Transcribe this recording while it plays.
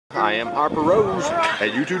I am Harper Rose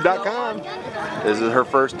at YouTube.com. This is her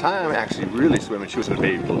first time actually really swimming. She was in a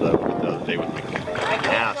baby pool the other day with me.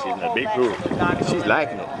 Now she's in a big pool. She's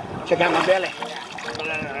liking it. Check out my belly.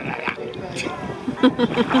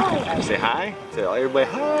 Say hi. Tell everybody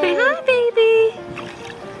hi. Say hi, baby.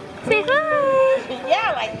 Say hi.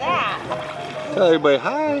 Yeah, like that. Tell everybody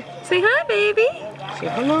hi. Say hi, baby. Say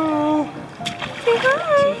hello. Say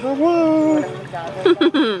hi. Say hello.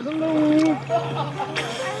 Hello.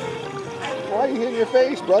 Why are you hitting your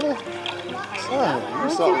face, brother? Son, you're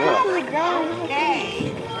something else.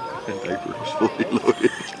 The diaper is fully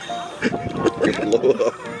loaded. Blow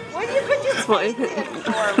up. Where do you put your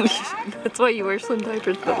That's why you wear slim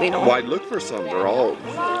diapers, but we don't. Why look for some?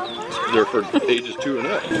 They're for ages 2 and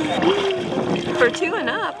up. For 2 and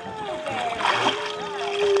up?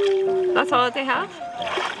 That's all that they have?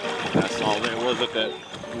 That's all there was at that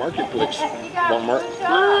marketplace. Walmart.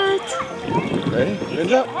 What? Ready?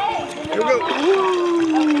 Hands up. Here we go.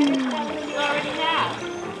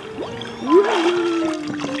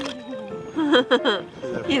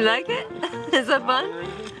 You like it? Is that fun?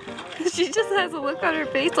 She just has a look on her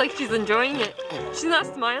face like she's enjoying it. She's not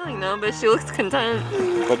smiling though, but she looks content.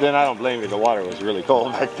 But then I don't blame you. The water was really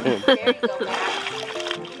cold back then. There you go,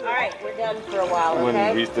 Max. Alright, we're done for a while, okay?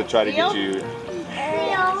 When we used to try to get you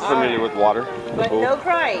familiar with water. But no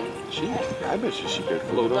crying. I bet she could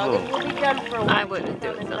float As long as on. we'll be done for a while. I wouldn't do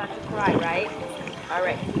it though. Not to cry, right?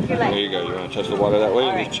 Alright, keep your There legs. you go. You want to touch the water that way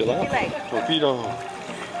and just chill Keep out? your legs. Torpedo.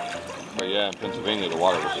 But yeah, in Pennsylvania the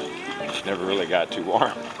water was never really got too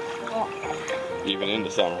warm. Even in the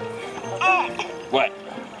summer. What?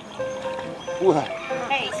 What?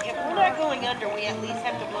 Hey, if we're not going under, we at least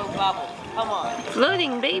have to blow bubbles. Come on.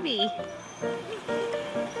 Floating baby.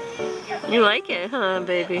 You like it, huh,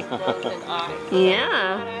 baby? Close and eyes.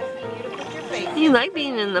 Yeah. I'm not asking you to put your face You like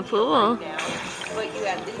being in the pool. down, but you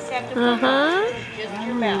at least have to put just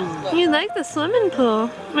your mouth. Look. You like the swimming pool.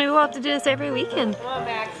 Maybe we'll have to do this every weekend. Come on,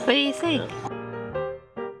 Max. What do you think?